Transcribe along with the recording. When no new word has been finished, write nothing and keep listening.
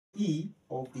e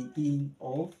of the in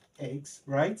of x,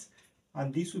 right?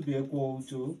 And this will be equal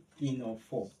to in of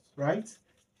 4, right?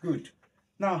 Good.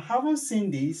 Now, having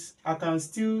seen this, I can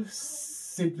still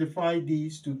simplify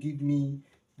this to give me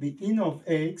the in of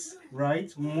x,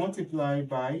 right, multiplied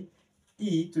by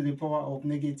e to the power of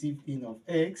negative in of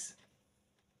x,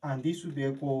 and this will be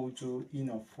equal to in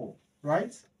of 4,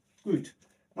 right? Good.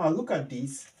 Now look at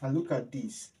this and look at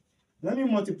this. Let me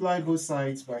multiply both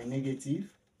sides by negative.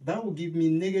 That will give me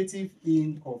negative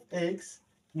in of x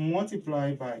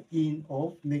multiplied by in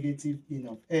of negative in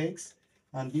of x,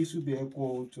 and this will be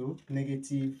equal to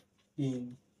negative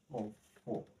in of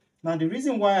 4. Now the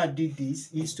reason why I did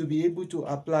this is to be able to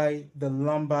apply the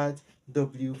Lambert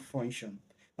W function.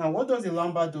 Now, what does the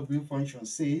Lambert W function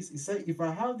say? It says if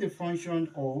I have the function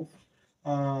of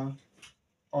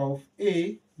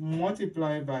a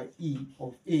multiplied by e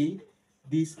of a,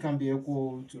 this can be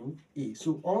equal to a.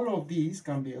 So all of these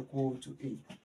can be equal to a.